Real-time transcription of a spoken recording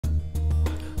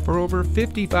For over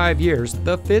 55 years,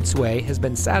 the Fitzway has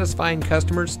been satisfying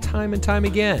customers time and time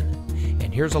again.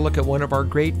 And here's a look at one of our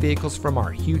great vehicles from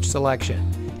our huge selection,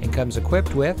 and comes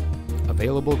equipped with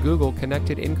available Google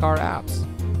connected in-car apps,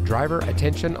 driver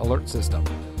attention alert system,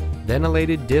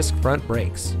 ventilated disc front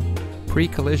brakes,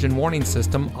 pre-collision warning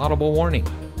system audible warning,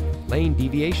 lane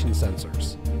deviation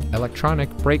sensors, electronic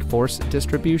brake force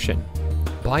distribution,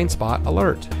 blind spot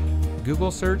alert, Google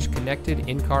search connected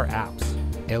in-car apps,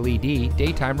 LED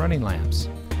daytime running lamps,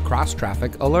 cross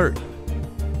traffic alert.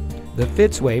 The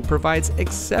Fitzway provides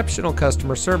exceptional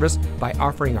customer service by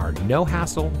offering our no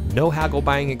hassle, no haggle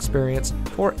buying experience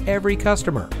for every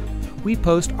customer. We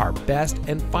post our best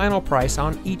and final price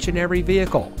on each and every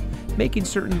vehicle, making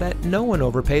certain that no one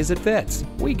overpays at Fitz.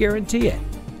 We guarantee it.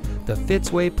 The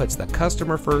Fitzway puts the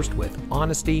customer first with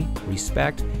honesty,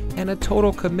 respect, and a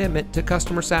total commitment to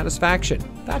customer satisfaction.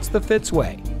 That's the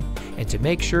Fitzway. And to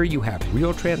make sure you have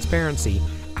real transparency,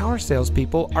 our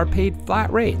salespeople are paid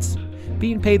flat rates.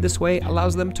 Being paid this way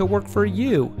allows them to work for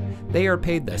you. They are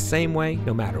paid the same way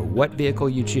no matter what vehicle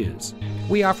you choose.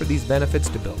 We offer these benefits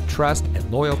to build trust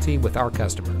and loyalty with our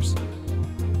customers.